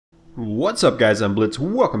What's up, guys? I'm Blitz.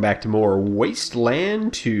 Welcome back to more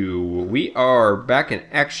Wasteland 2. We are back in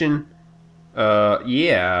action.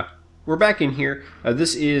 Yeah. We're back in here.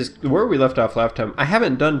 This is where we left off last time. I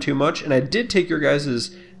haven't done too much, and I did take your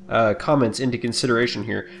guys' comments into consideration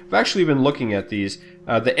here. I've actually been looking at these.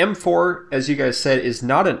 The M4, as you guys said, is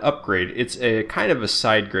not an upgrade. It's a kind of a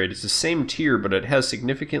side grade. It's the same tier, but it has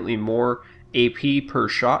significantly more AP per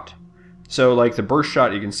shot. So like the burst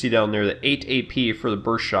shot, you can see down there, the 8 AP for the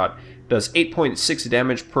burst shot does 8.6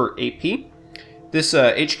 damage per AP. This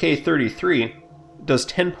HK33 does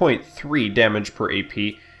 10.3 damage per AP.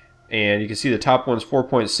 And you can see the top one's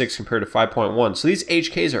 4.6 compared to 5.1. So these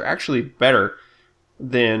HKs are actually better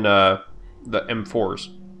than the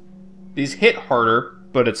M4s. These hit harder,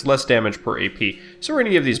 but it's less damage per AP. So we're going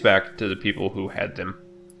to give these back to the people who had them.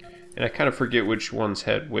 And I kind of forget which ones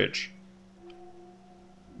had which.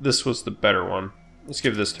 This was the better one. Let's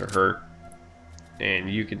give this to her. And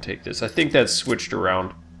you can take this. I think that's switched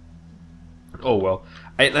around. Oh well.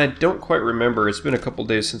 I don't quite remember. It's been a couple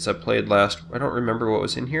days since I played last. I don't remember what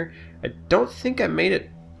was in here. I don't think I made it.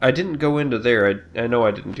 I didn't go into there. I know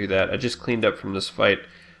I didn't do that. I just cleaned up from this fight.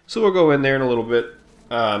 So we'll go in there in a little bit.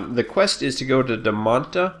 The quest is to go to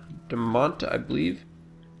Demonta, I believe.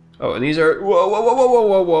 Oh, and these are... Whoa, whoa, whoa, whoa,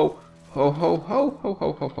 whoa, whoa. Ho, ho, ho, ho,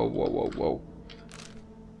 ho, ho, ho, whoa, whoa, whoa.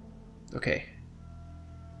 Okay.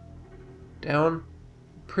 Down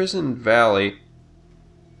Prison Valley.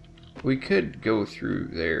 We could go through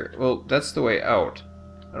there. Well, that's the way out.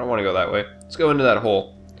 I don't want to go that way. Let's go into that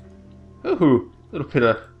hole. Ooh, a little bit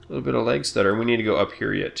of leg stutter. And we need to go up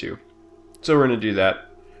here yet too. So we're gonna do that.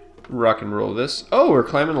 Rock and roll this. Oh, we're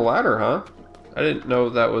climbing the ladder, huh? I didn't know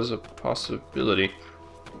that was a possibility.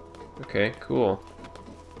 Okay, cool.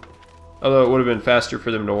 Although it would have been faster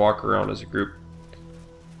for them to walk around as a group.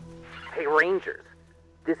 Hey Rangers,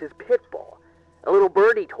 this is Pitbull. A little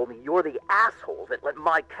birdie told me you're the assholes that let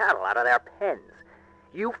my cattle out of their pens.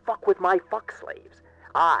 You fuck with my fuck slaves.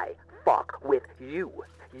 I fuck with you.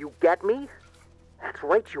 You get me? That's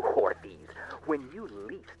right, you whore thieves. When you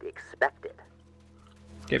least expect it.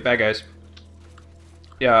 Okay, bad guys.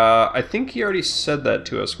 Yeah, I think he already said that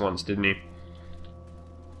to us once, didn't he?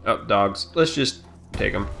 Oh, dogs. Let's just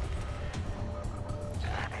take them.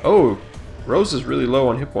 Oh, Rose is really low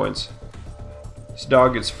on hit points. This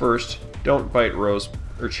dog gets first. Don't bite Rose.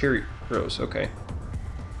 Or Cherry Rose, okay.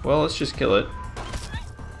 Well, let's just kill it.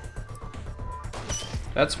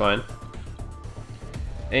 That's fine.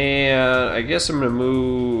 And I guess I'm gonna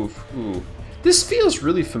move... Ooh. This feels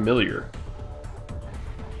really familiar.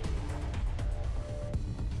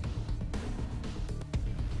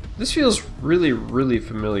 This feels really, really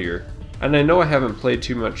familiar. And I know I haven't played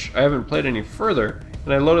too much. I haven't played any further.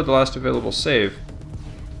 And I loaded the last available save.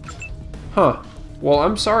 Huh. Well,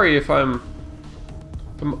 I'm sorry if I'm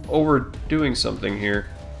overdoing something here.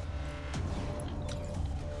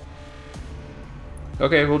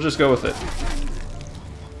 Okay, we'll just go with it.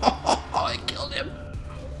 Oh, I killed him.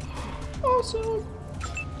 Awesome.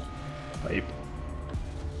 Pipe.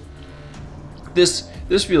 This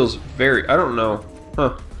feels very... I don't know.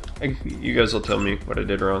 Huh. You guys will tell me what I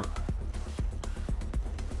did wrong.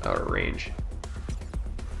 Out of range.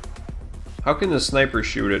 How can the sniper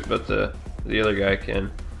shoot it, but the other guy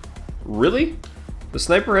can? Really? The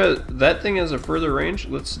sniper has... That thing has a further range?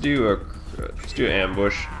 Let's do an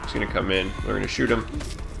ambush. He's gonna come in. We're gonna shoot him.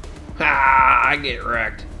 Ah! I get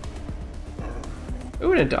wrecked.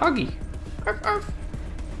 Ooh, and a doggy. Arf, arf.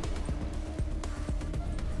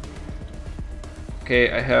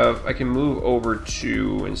 Okay, I can move over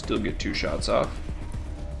 2 and still get 2 shots off.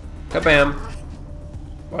 Kabam!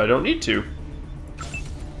 Well, I don't need to.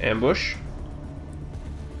 Ambush.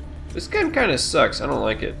 This gun kind of sucks. I don't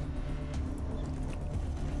like it.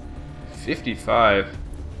 55.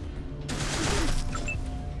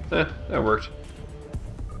 That worked.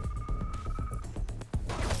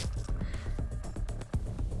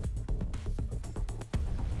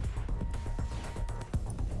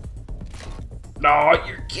 No,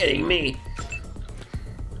 you're kidding me.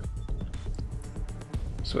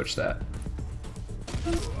 Switch that.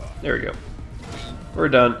 There we go. We're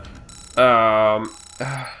done.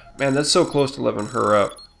 Man, that's so close to leveling her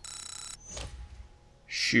up.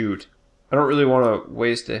 Shoot. I don't really want to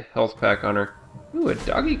waste a health pack on her. Ooh, a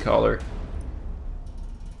doggy collar.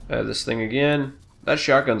 This thing again. That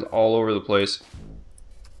shotgun's all over the place.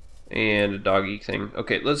 And a doggy thing.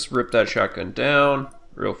 Okay, let's rip that shotgun down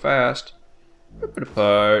real fast. Rip it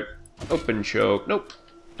apart. Open choke. Nope.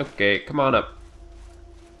 Okay, come on up.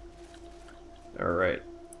 Alright.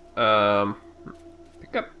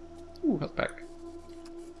 Pick up. Ooh, health pack.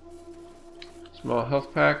 Small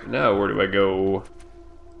health pack. Now, where do I go?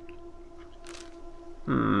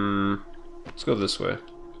 Let's go this way.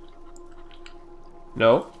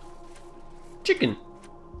 No. Chicken.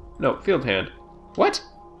 No, field hand. What?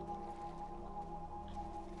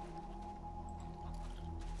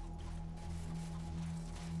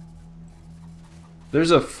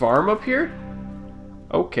 There's a farm up here?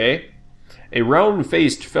 Okay. A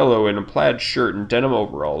round-faced fellow in a plaid shirt and denim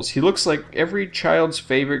overalls. He looks like every child's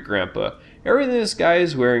favorite grandpa. Everything this guy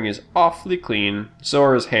is wearing is awfully clean. So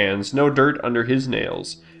are his hands. No dirt under his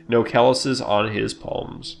nails. No calluses on his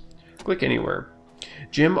palms. Click anywhere.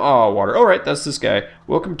 Jim Allwater. Alright, that's this guy.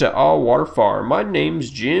 Welcome to Allwater Farm. My name's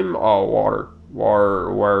Jim Allwater.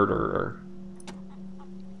 Water.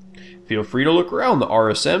 Feel free to look around. The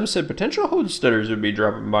RSM said potential homesteaders would be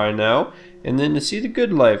dropping by now, and then to see the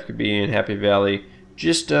good life could be in Happy Valley.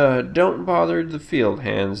 Just don't bother the field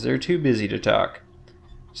hands. They're too busy to talk.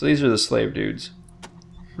 So these are the slave dudes.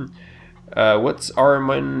 What's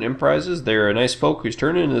RM Enterprises? They're a nice folk who's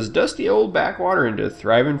turning this dusty old backwater into a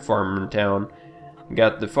thriving farming town.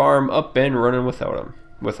 Got the farm up and running without him.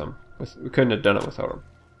 We couldn't have done it without him.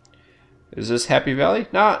 Is this Happy Valley?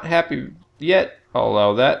 Not happy yet. I'll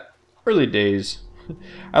allow that. Early days.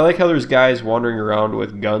 I like how there's guys wandering around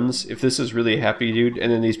with guns, if this is really happy, dude,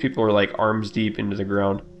 and then these people are like arms deep into the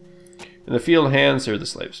ground. And the field hands are the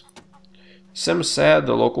slaves. Semsad,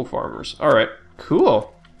 the local farmers. Alright,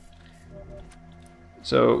 cool.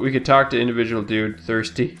 So we could talk to individual dude,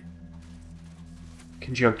 thirsty.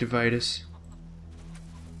 Conjunctivitis.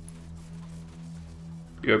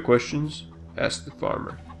 You have questions? Ask the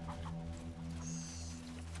farmer.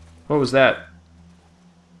 What was that?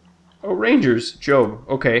 Oh, Rangers. Job.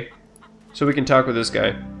 Okay. So we can talk with this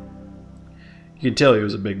guy. You can tell he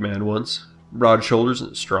was a big man once. Broad shoulders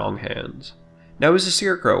and strong hands. Now he's a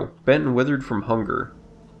scarecrow, bent and withered from hunger.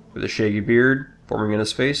 With a shaggy beard forming in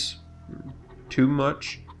his face. Too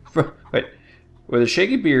much? Wait. With a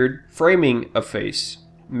shaggy beard framing a face.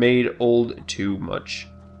 Made old too much.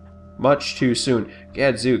 Much too soon.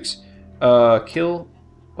 Gadzooks. Kill...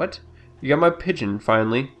 What? You got my pigeon,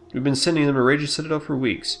 finally. We've been sending them to Rage Citadel for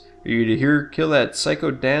weeks. Are you to kill that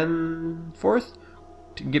psycho Danforth?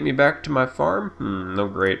 To get me back to my farm? No,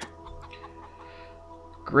 great.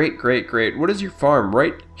 Great. What is your farm?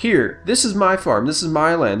 Right here. This is my farm. This is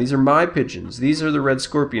my land. These are my pigeons. These are the Red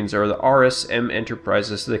Scorpions, or the RSM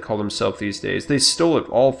Enterprises, they call themselves these days. They stole it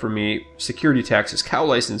all from me. Security taxes, cow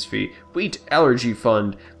license fee, wheat allergy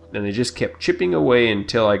fund, and they just kept chipping away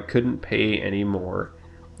until I couldn't pay any more.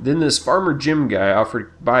 Then this Farmer Jim guy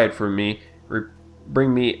offered to buy it from me,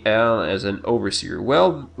 bring me on as an overseer.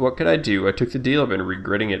 Well, what could I do? I took the deal. I've been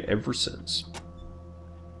regretting it ever since.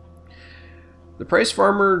 The price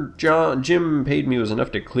Farmer Jim paid me was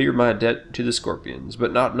enough to clear my debt to the Scorpions,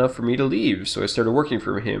 but not enough for me to leave, so I started working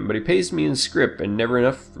for him, but he pays me in scrip and never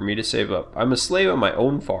enough for me to save up. I'm a slave on my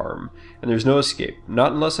own farm, and there's no escape,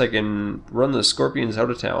 not unless I can run the Scorpions out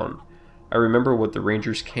of town. I remember what the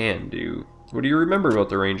Rangers can do. What do you remember about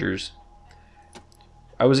the Rangers?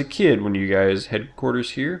 I was a kid when you guys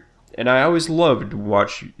headquarters here, and I always loved to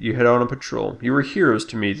watch you head on a patrol. You were heroes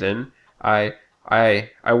to me then. I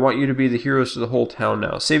want you to be the heroes to the whole town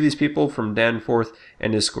now. Save these people from Danforth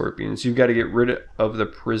and his Scorpions. You've got to get rid of the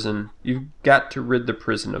prison. You've got to rid the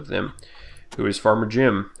prison of them. Who is Farmer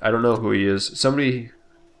Jim? I don't know who he is. Somebody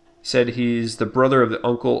said he's the brother of the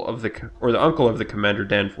uncle of the Commander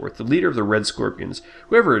Danforth, the leader of the Red Scorpions.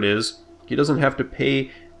 Whoever it is, he doesn't have to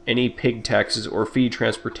pay any pig taxes or fee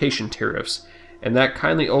transportation tariffs, and that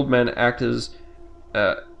kindly old man act is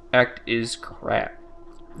crap.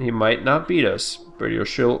 He might not beat us, but he'll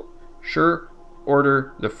sure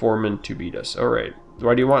order the foreman to beat us. Alright,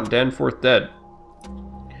 why do you want Danforth dead?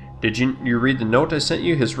 Did you read the note I sent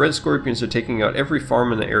you? His Red Scorpions are taking out every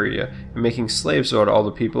farm in the area and making slaves out of all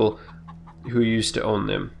the people who used to own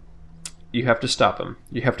them. You have to stop them.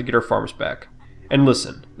 You have to get our farms back. And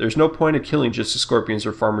listen, there's no point of killing just the Scorpions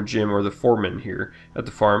or Farmer Jim or the foreman here at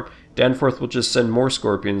the farm. Danforth will just send more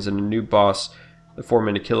Scorpions and a new boss, the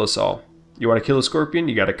foreman, to kill us all. You want to kill a Scorpion,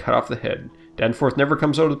 you got to cut off the head. Danforth never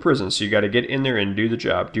comes out of the prison, so you got to get in there and do the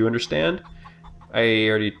job. Do you understand? I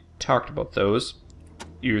already talked about those.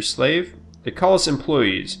 You're a slave? They call us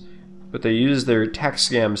employees, but they use their tax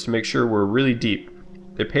scams to make sure we're really deep.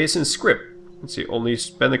 They pay us in scrip. Let's see, only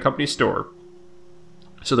spend the company store.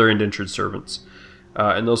 So they're indentured servants.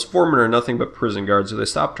 And those foremen are nothing but prison guards. If they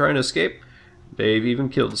stop trying to escape, they've even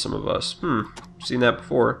killed some of us. Seen that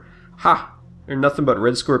before. Ha! They're nothing but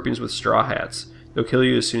Red Scorpions with straw hats. They'll kill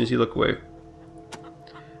you as soon as you look away.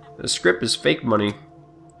 The script is fake money.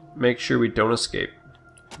 Make sure we don't escape.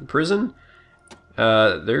 The prison?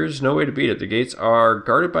 There's no way to beat it. The gates are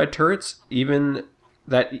guarded by turrets. Even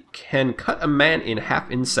that can cut a man in half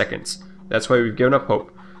in seconds. That's why we've given up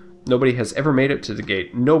hope. Nobody has ever made it to the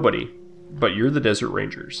gate. Nobody. But you're the Desert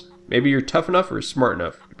Rangers. Maybe you're tough enough or smart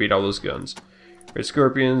enough to beat all those guns. Red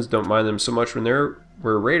Scorpions, don't mind them so much when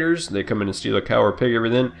we're raiders. They come in and steal a cow or pig every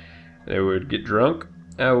then. They would get drunk.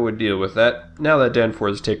 I would deal with that. Now that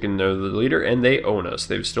Danforth has taken the leader and they own us.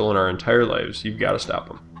 They've stolen our entire lives. You've got to stop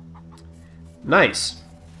them. Nice.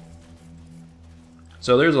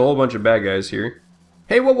 So there's a whole bunch of bad guys here.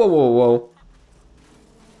 Hey, whoa, whoa, whoa, whoa.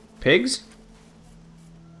 Pigs?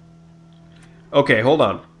 Okay, hold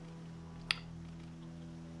on.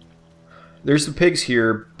 There's the pigs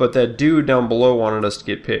here, but that dude down below wanted us to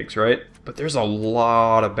get pigs, right? But there's a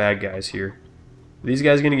lot of bad guys here. Are these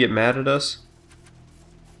guys gonna get mad at us?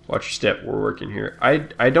 Watch your step, we're working here.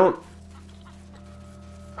 I don't...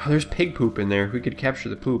 Oh, there's pig poop in there. We could capture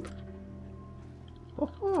the poop.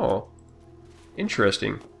 Oh,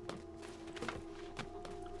 interesting.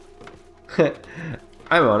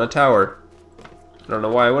 I'm on a tower. I don't know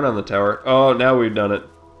why I went on the tower. Oh, now we've done it.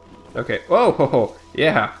 Okay. Whoa, ho, ho.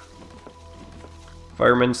 Yeah.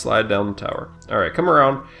 Firemen slide down the tower. Alright, come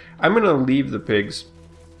around. I'm going to leave the pigs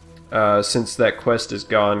since that quest is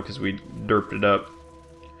gone because we derped it up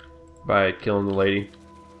by killing the lady.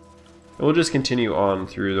 And we'll just continue on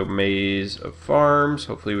through the maze of farms.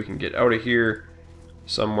 Hopefully we can get out of here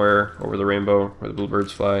somewhere over the rainbow where the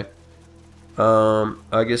bluebirds fly.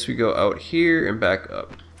 I guess we go out here and back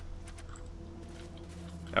up.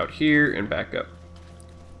 Out here and back up.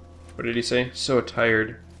 What did he say? So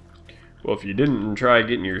tired. Well, if you didn't try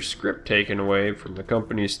getting your script taken away from the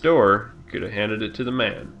company store, you could have handed it to the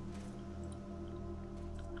man.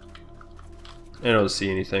 I don't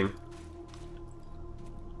see anything.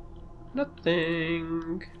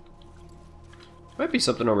 Nothing. Might be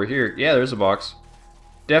something over here. Yeah, there's a box.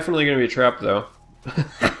 Definitely going to be a trap, though.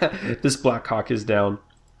 This Black Hawk is down.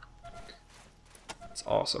 It's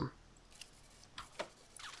awesome.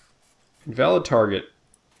 Invalid target.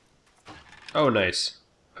 Oh, nice.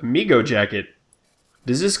 Amigo jacket.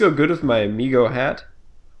 Does this go good with my Amigo hat?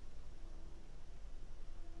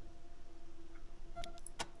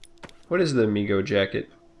 What is the Amigo jacket?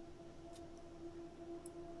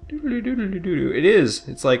 Doodly-doodly-doodle. It is.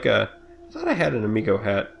 It's like a... I thought I had an Amigo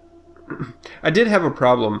hat. I did have a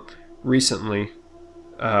problem recently.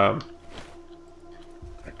 I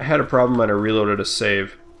had a problem when I reloaded a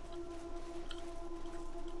save.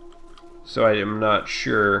 So I am not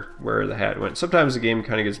sure where the hat went. Sometimes the game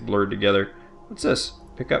kind of gets blurred together. What's this?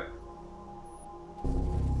 Pick up.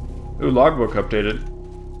 Ooh, logbook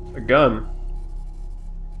updated. A gun.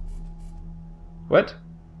 What?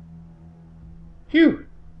 Phew.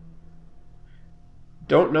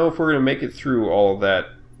 Don't know if we're going to make it through all of that.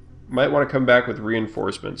 Might want to come back with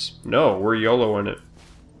reinforcements. No, we're YOLO in it.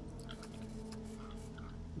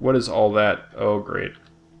 What is all that? Oh, great.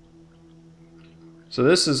 So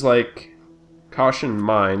this is like... Caution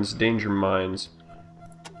mines, danger mines.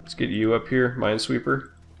 Let's get you up here,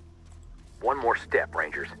 Minesweeper. One more step,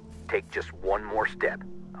 Rangers. Take just one more step.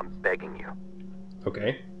 I'm begging you.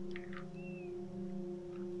 Okay.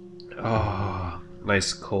 Ah, oh,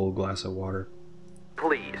 nice cold glass of water.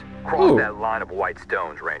 Please, cross that line of white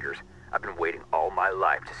stones, Rangers. I've been waiting all my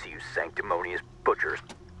life to see you sanctimonious butchers.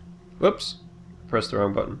 Whoops. Pressed the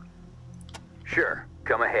wrong button. Sure,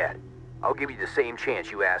 come ahead. I'll give you the same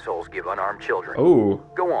chance you assholes give unarmed children. Oh.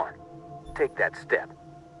 Go on. Take that step.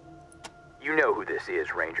 You know who this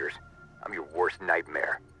is, Rangers. I'm your worst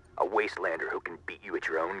nightmare. A Wastelander who can beat you at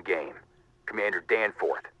your own game. Commander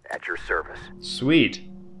Danforth, at your service. Sweet.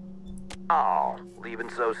 Oh, leaving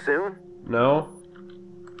so soon? No.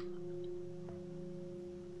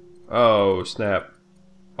 Oh, snap.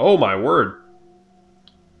 Oh, my word.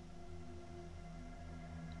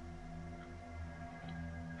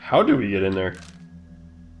 How do we get in there?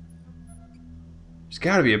 There's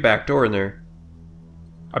got to be a back door in there.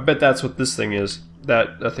 I bet that's what this thing is.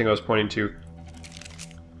 That thing I was pointing to.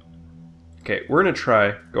 Okay, we're going to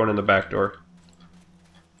try going in the back door.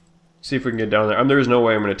 See if we can get down there. There's no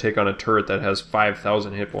way I'm going to take on a turret that has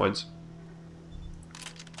 5,000 hit points.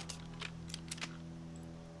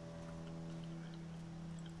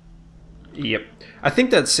 Yep. I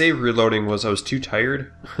think that save reloading was I was too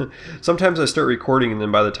tired. Sometimes I start recording and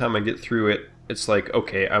then by the time I get through it, it's like,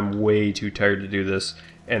 okay, I'm way too tired to do this.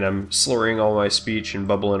 And I'm slurring all my speech and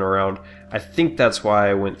bubbling around. I think that's why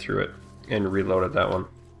I went through it and reloaded that one.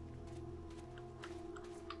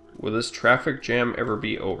 Will this traffic jam ever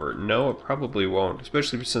be over? No, it probably won't.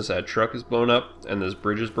 Especially since that truck is blown up and this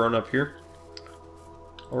bridge is blown up here.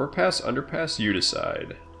 Overpass, underpass, you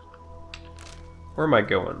decide. Where am I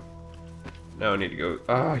going? Now I need to go...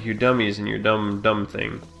 Ah, you dummies and your dumb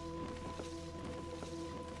thing.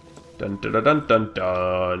 Dun dun dun dun dun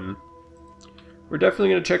dun. We're definitely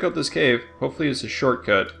going to check out this cave. Hopefully it's a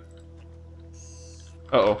shortcut.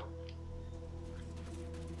 Uh-oh.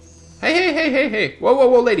 Hey!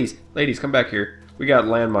 Whoa, ladies! Ladies, come back here. We got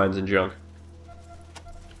landmines and junk.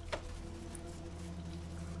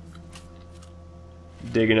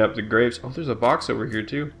 Digging up the graves. Oh, there's a box over here,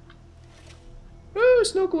 too. Oh,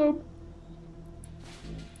 snow globe.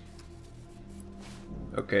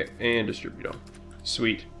 Okay, and distribute them.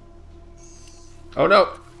 Sweet. Oh,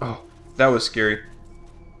 no! Oh, that was scary.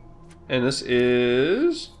 And this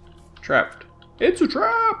is... trapped. It's a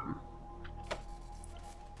trap!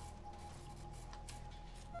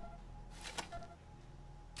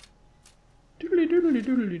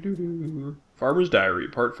 Doodly. Farmer's Diary,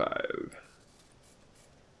 Part 5.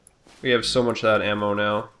 We have so much of that ammo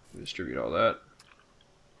now. Distribute all that.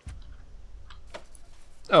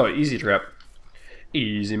 Oh, easy trap.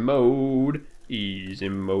 Easy mode. Easy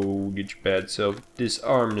mode. Get your bad self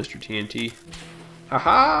disarmed, Mr. TNT.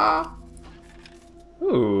 Haha!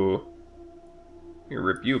 Ooh. I'm gonna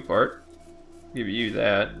rip you apart. Give you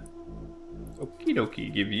that. Okie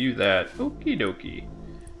dokie. Give you that. Okie dokie.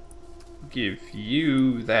 Give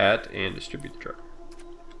you that and distribute the truck.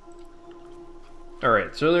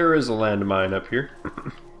 Alright, so there is a landmine up here.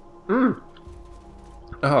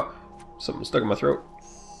 Oh, something stuck in my throat.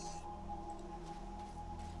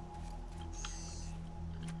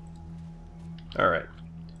 Alright.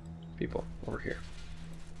 People, over here.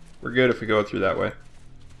 We're good if we go through that way.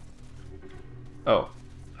 Oh,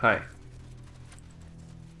 hi.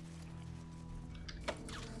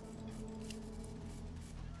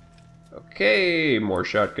 Okay, more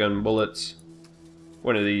shotgun bullets.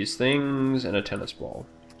 One of these things, and a tennis ball.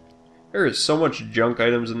 There is so much junk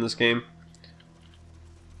items in this game.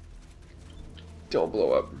 Don't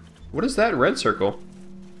blow up. What is that red circle?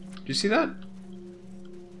 Do you see that?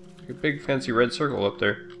 Like a big fancy red circle up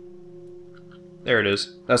there. There it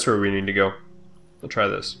is. That's where we need to go. We'll try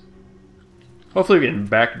this. Hopefully we can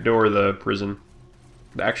backdoor the prison.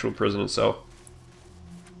 The actual prison itself.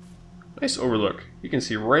 Nice overlook. You can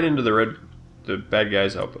see right into the bad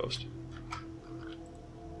guy's outpost.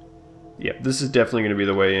 Yep, this is definitely going to be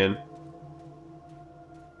the way in.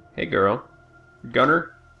 Hey girl.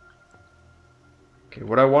 Gunner? Okay,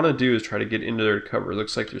 what I want to do is try to get into their cover.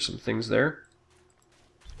 Looks like there's some things there.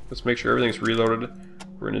 Let's make sure everything's reloaded.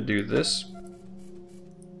 We're going to do this.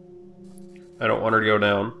 I don't want her to go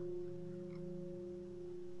down.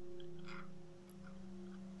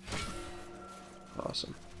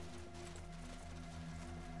 Awesome.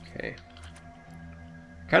 Okay.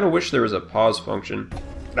 Kind of wish there was a pause function.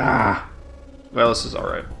 Ah! Well, this is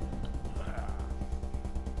alright.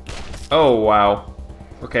 Oh, wow.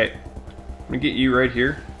 Okay. I'm gonna get you right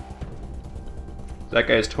here. That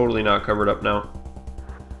guy is totally not covered up now.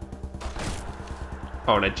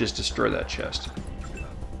 Oh, and I just destroyed that chest.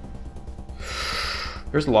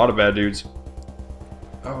 There's a lot of bad dudes.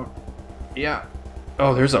 Oh, yeah.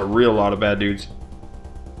 Oh, there's a real lot of bad dudes.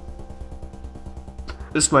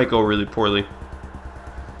 This might go really poorly.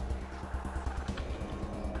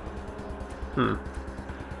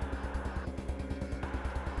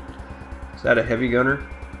 Is that a heavy gunner?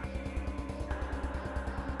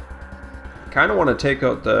 Kind of want to take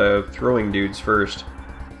out the throwing dudes first.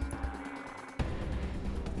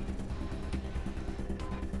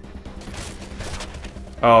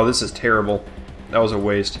 Oh, this is terrible. That was a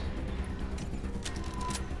waste.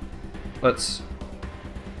 Let's...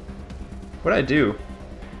 What'd I do?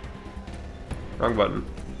 Wrong button.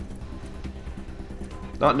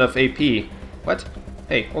 Not enough AP. What?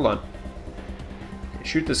 Hey, hold on. Okay,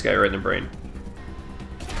 shoot this guy right in the brain.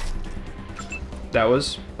 That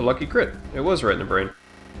was a lucky crit. It was right in the brain.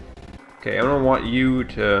 Okay, I'm gonna want you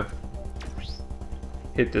to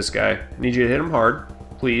hit this guy. I need you to hit him hard.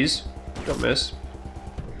 Please. Don't miss.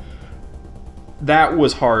 That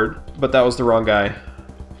was hard, but that was the wrong guy.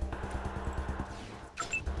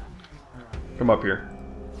 Come up here.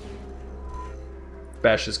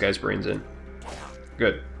 Bash this guy's brains in.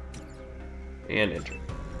 Good. And enter.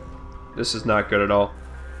 This is not good at all.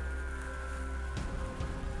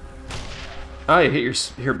 Ah, you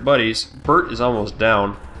hit your buddies. Bert is almost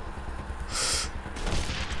down.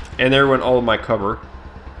 And there went all of my cover.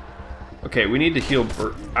 Okay, we need to heal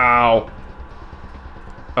Bert. Ow!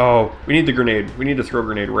 Oh, we need the grenade. We need to throw a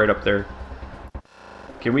grenade right up there.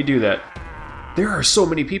 Can we do that? There are so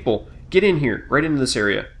many people. Get in here. Right into this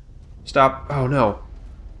area. Stop. Oh, no.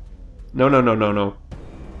 No, no, no, no, no.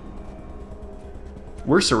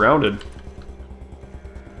 We're surrounded.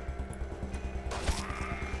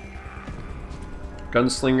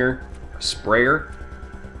 Gunslinger. Sprayer.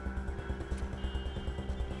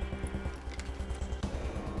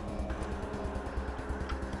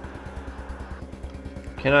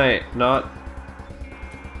 Can I not?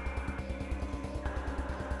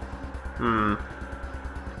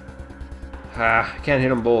 I can't hit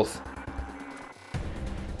them both.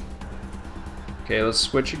 Okay, let's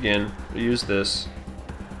switch again. We'll use this.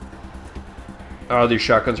 Oh, these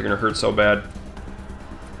shotguns are going to hurt so bad.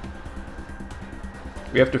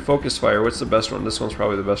 We have to focus fire. What's the best one? This one's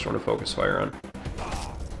probably the best one to focus fire on.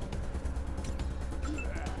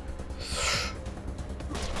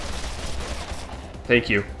 Thank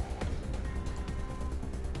you.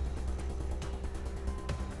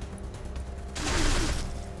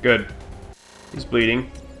 Good. He's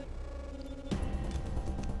bleeding.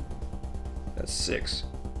 That's 6.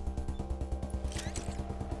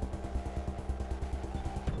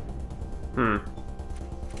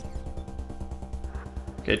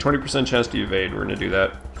 Okay, 20% chance to evade. We're gonna do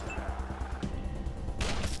that.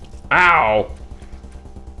 Ow!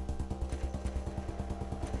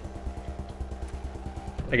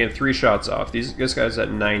 I get 3 shots off. This guy's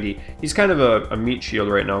at 90. He's kind of a meat shield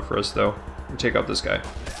right now for us, though. We'll take out this guy.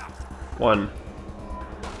 1,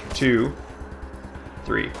 2,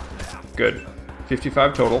 3. Good.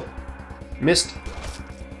 55 total. Missed.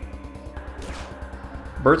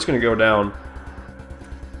 Bert's gonna go down.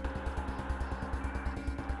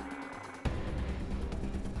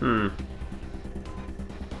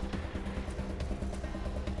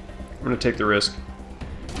 I'm gonna take the risk.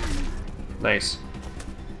 Nice.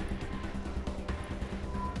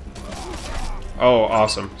 Oh,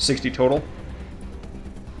 awesome. 60 total.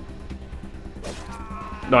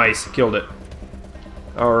 Nice, killed it.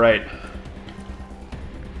 Alright.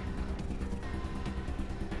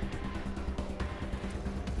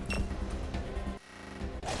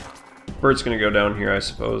 Bert's gonna go down here, I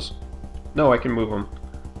suppose. No, I can move him.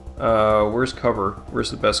 Where's cover? Where's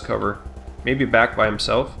the best cover? Maybe back by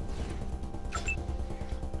himself?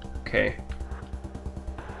 Okay.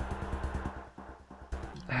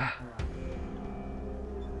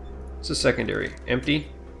 It's a secondary. Empty.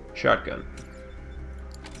 Shotgun.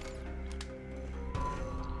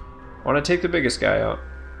 I want to take the biggest guy out.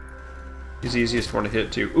 He's the easiest one to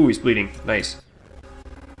hit too. Ooh, he's bleeding. Nice.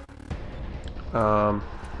 I'm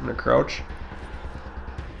gonna crouch.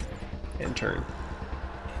 And turn.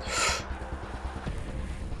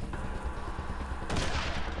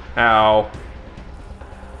 Ow.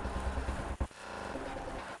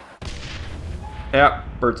 Yeah,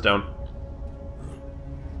 Bert's down.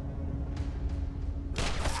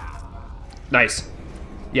 Nice.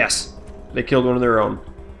 Yes. They killed one of their own.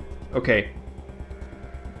 Okay.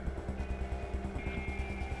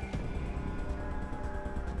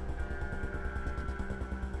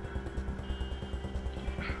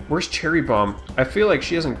 Where's Cherry Bomb? I feel like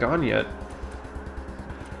she hasn't gone yet.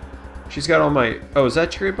 She's got all my... Oh, is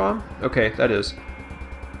that Cherry Bomb? Okay, that is.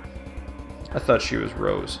 I thought she was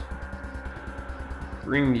Rose.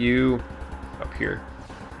 Bring you up here.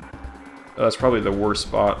 Oh, that's probably the worst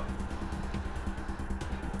spot.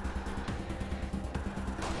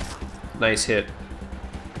 Nice hit.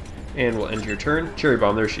 And we'll end your turn. Cherry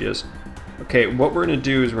Bomb, there she is. Okay, what we're going to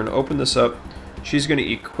do is we're going to open this up. She's going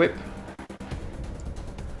to equip...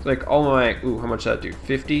 Like all my... Ooh, how much does that do?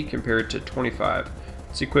 50 compared to 25.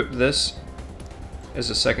 Let's equip this as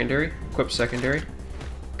a secondary. Equip secondary.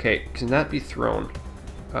 Okay, can that be thrown?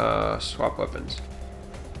 Swap weapons.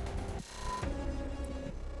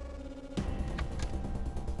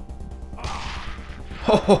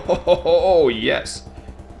 Oh, yes.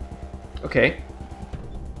 Okay.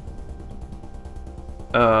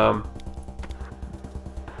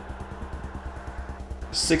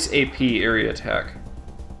 6 AP area attack.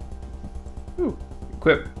 Ooh,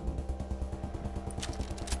 equip.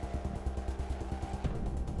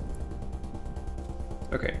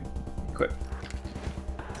 Okay, equip.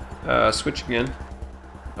 Switch again.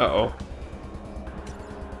 Uh-oh.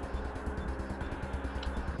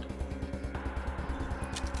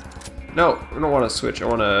 No, I don't want to switch. I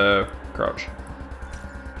want to crouch.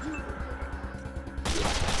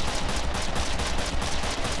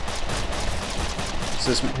 Does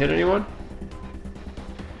this hit anyone?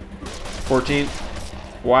 14.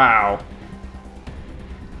 Wow.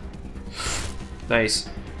 Nice.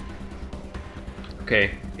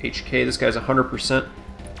 Okay, HK, this guy's 100%.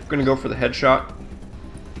 I'm gonna go for the headshot.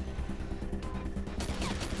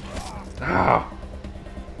 Ah.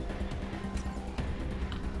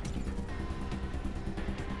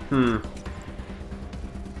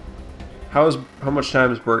 How much time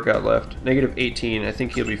has Bert got left? -18. I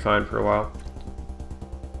think he'll be fine for a while.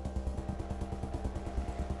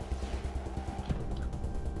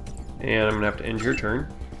 And I'm gonna have to end your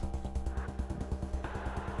turn.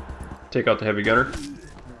 Take out the heavy gunner.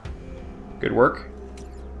 Good work.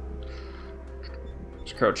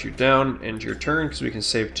 Just crouch you down, end your turn, because we can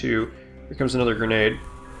save 2. Here comes another grenade.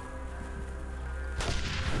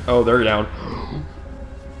 Oh, they're down.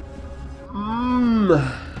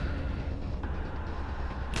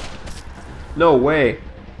 No way.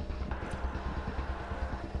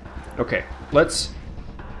 Okay, let's...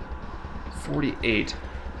 48.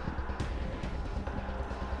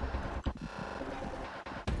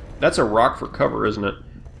 That's a rock for cover, isn't it?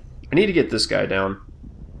 I need to get this guy down.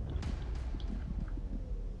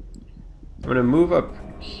 I'm gonna move up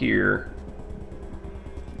here.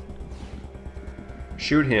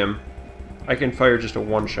 Shoot him. I can fire just a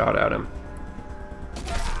one-shot at him.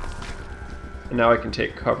 And now I can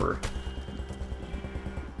take cover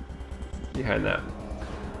behind that.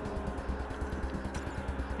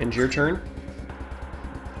 End your turn.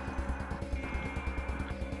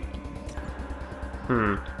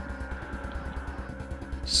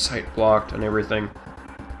 Sight blocked and everything.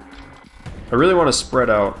 I really want to spread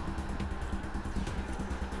out.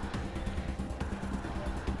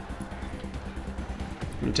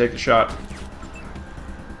 I'm gonna take the shot.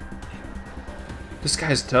 This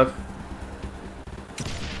guy's tough.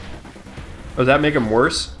 Oh, does that make him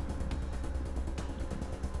worse?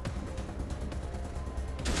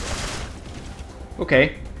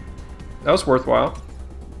 Okay. That was worthwhile.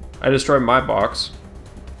 I destroyed my box.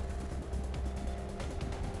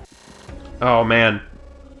 Oh, man.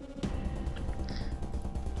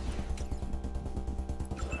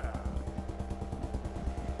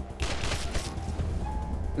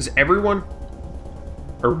 Is everyone?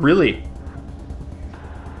 Or really?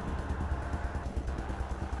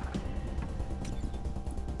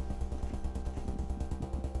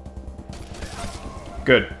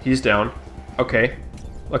 Good. He's down. Okay.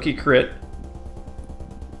 Lucky crit.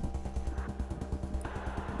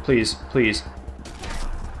 Please, please.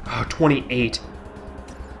 Oh, 28.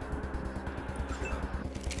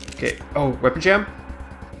 Okay. Oh, weapon jam?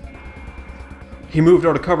 He moved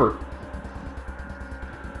out of cover.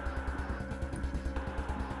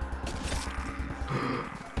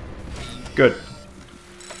 Good.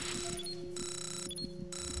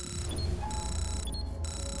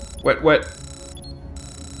 Wet, wet.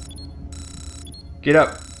 Get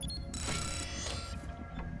up.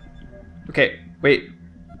 Okay, wait.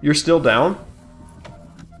 You're still down?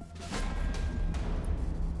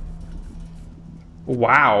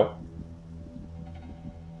 Wow.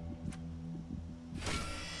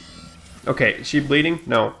 Okay, is she bleeding?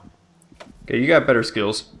 No. Okay, you got better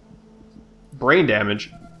skills. Brain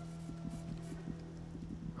damage.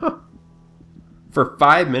 Huh. For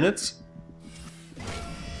 5 minutes?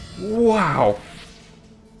 Wow.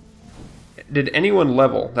 Did anyone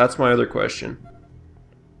level? That's my other question.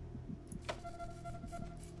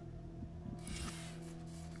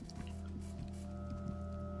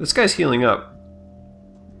 This guy's healing up.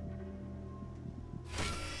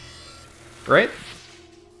 Right?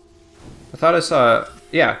 I thought I saw...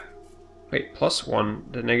 Yeah. Wait,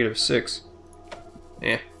 +1 to -6.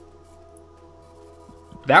 Eh.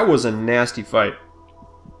 That was a nasty fight.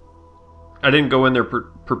 I didn't go in there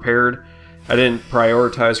prepared. I didn't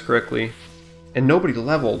prioritize correctly. And nobody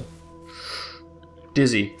leveled.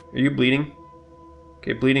 Dizzy. Are you bleeding?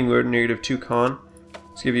 Okay, bleeding load -2 con.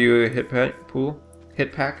 Let's give you a hit pack pool.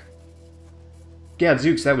 Hit pack.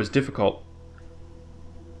 Gadzooks, that was difficult.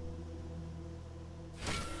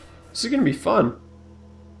 This is gonna be fun.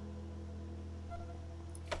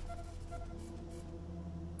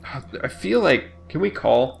 I feel like... Can we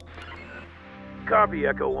call? Copy,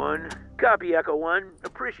 Echo 1. Copy, Echo 1.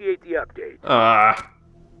 Appreciate the update.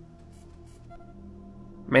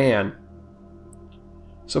 Man.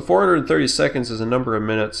 So 430 seconds is a number of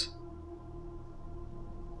minutes.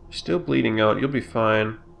 Still bleeding out. You'll be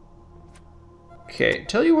fine. Okay,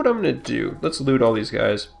 tell you what I'm gonna do. Let's loot all these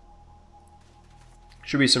guys.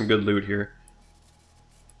 Should be some good loot here.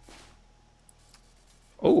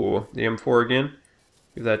 Oh, the M4 again.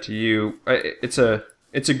 Give that to you. It's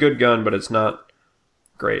a good gun, but it's not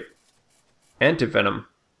great. Anti-venom.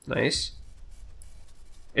 Nice.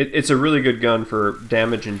 It's a really good gun for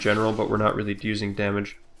damage in general, but we're not really using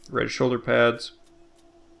damage. Red shoulder pads.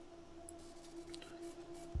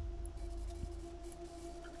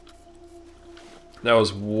 That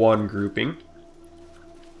was one grouping.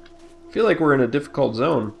 I feel like we're in a difficult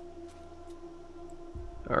zone.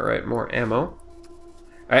 Alright, more ammo.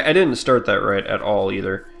 I didn't start that right at all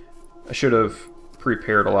either. I should have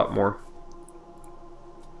prepared a lot more.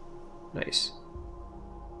 Nice.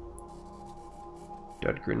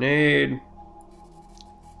 Dud grenade.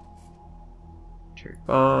 Cherry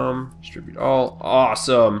bomb. Distribute all.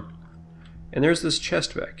 Awesome. And there's this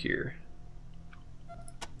chest back here.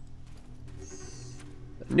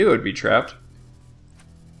 I knew it would be trapped.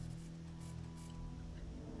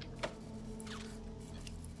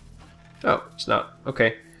 Oh, it's not.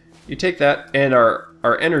 Okay. You take that, and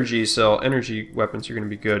our energy cell, energy weapons are going to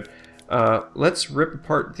be good. Let's rip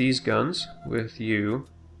apart these guns with you.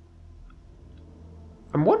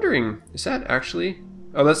 I'm wondering, is that actually...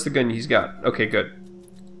 Oh, that's the gun he's got. Okay, good.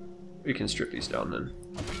 We can strip these down then.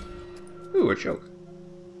 Ooh, a choke.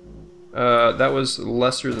 That was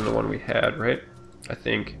lesser than the one we had, right? I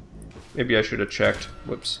think. Maybe I should have checked.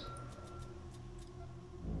 Whoops.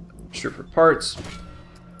 Strip for parts.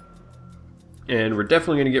 And we're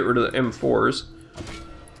definitely going to get rid of the M4s.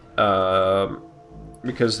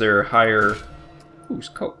 Because they're higher... Ooh,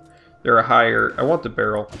 scope. They're a higher... I want the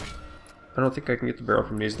barrel. I don't think I can get the barrel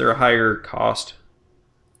from these. They're a higher cost.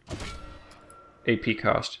 AP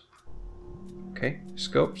cost. Okay,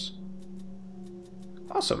 scopes.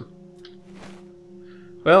 Awesome.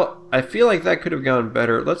 Well, I feel like that could have gone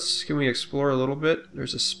better. Can we explore a little bit?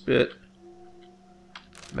 There's a spit.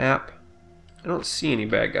 Map. I don't see any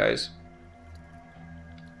bad guys.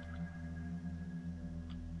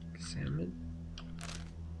 Examine.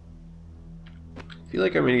 I feel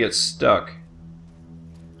like I'm gonna get stuck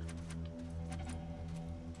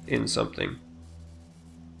in something.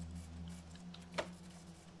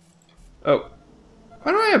 Oh.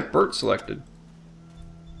 Why do I have Bert selected?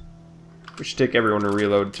 We should take everyone to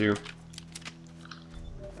reload too.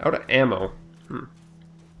 Out of ammo.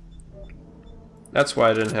 That's why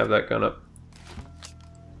I didn't have that gun up.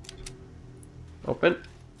 Open.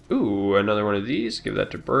 Ooh, another one of these. Give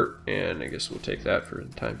that to Bert, and I guess we'll take that for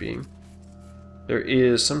the time being. There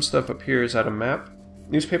is some stuff up here. Is that a map?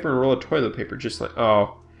 Newspaper and roll of toilet paper, just like...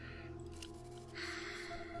 Oh.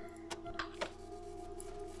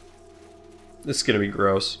 This is gonna be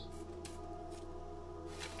gross.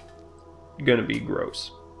 Gonna be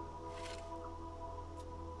gross.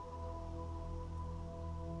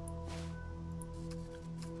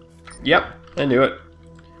 Yep, I knew it.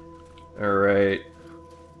 Alright.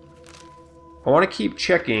 I want to keep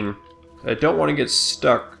checking. I don't want to get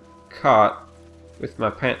stuck, caught, with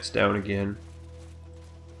my pants down again.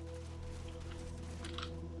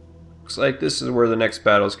 Looks like this is where the next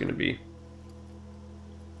battle is going to be.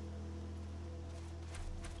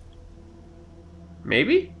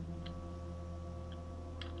 Maybe?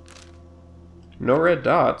 No red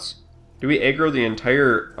dots. Do we aggro the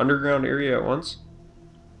entire underground area at once?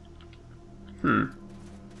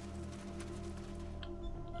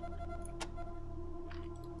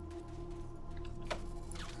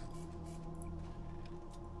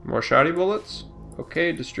 More shoddy bullets?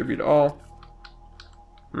 Okay, distribute all.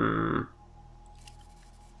 Ooh,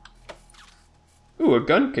 a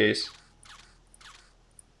gun case.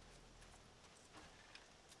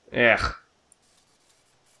 Ugh.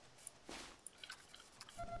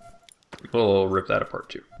 We'll rip that apart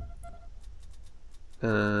too.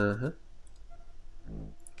 Another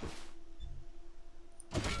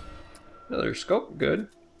scope, good.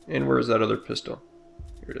 And where's that other pistol?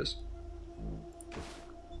 Here it is.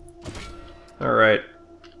 Alright.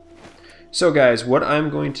 So guys, what I'm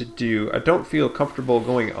going to do, I don't feel comfortable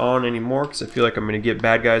going on anymore because I feel like I'm going to get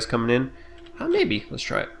bad guys coming in. Maybe. Let's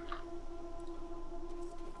try it.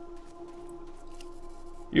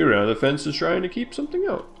 You're on the fence is trying to keep something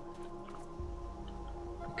out.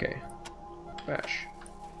 Okay. Bash.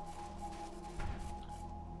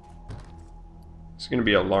 It's going to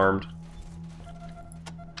be alarmed.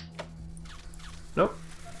 Nope.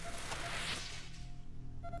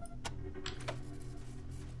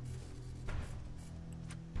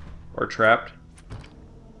 Or trapped.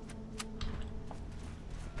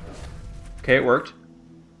 Okay, it worked.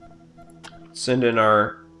 Send in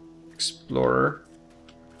our explorer.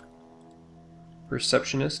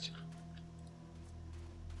 Receptionist.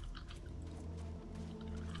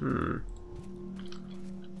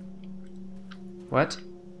 What?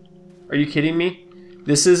 Are you kidding me?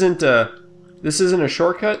 This isn't a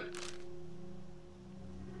shortcut?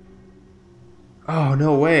 Oh,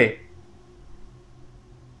 no way.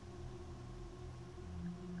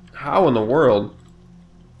 How in the world?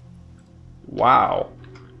 Wow.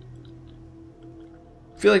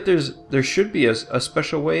 I feel like there should be a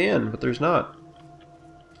special way in, but there's not.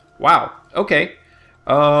 Wow. Okay.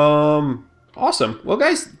 Awesome. Well,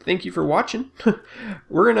 guys, thank you for watching. I'm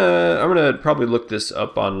gonna probably look this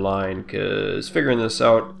up online because figuring this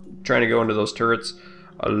out, trying to go into those turrets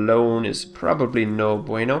alone is probably no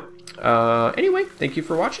bueno. Anyway, thank you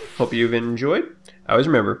for watching. Hope you've enjoyed. Always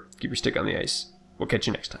remember, keep your stick on the ice. We'll catch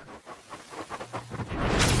you next time.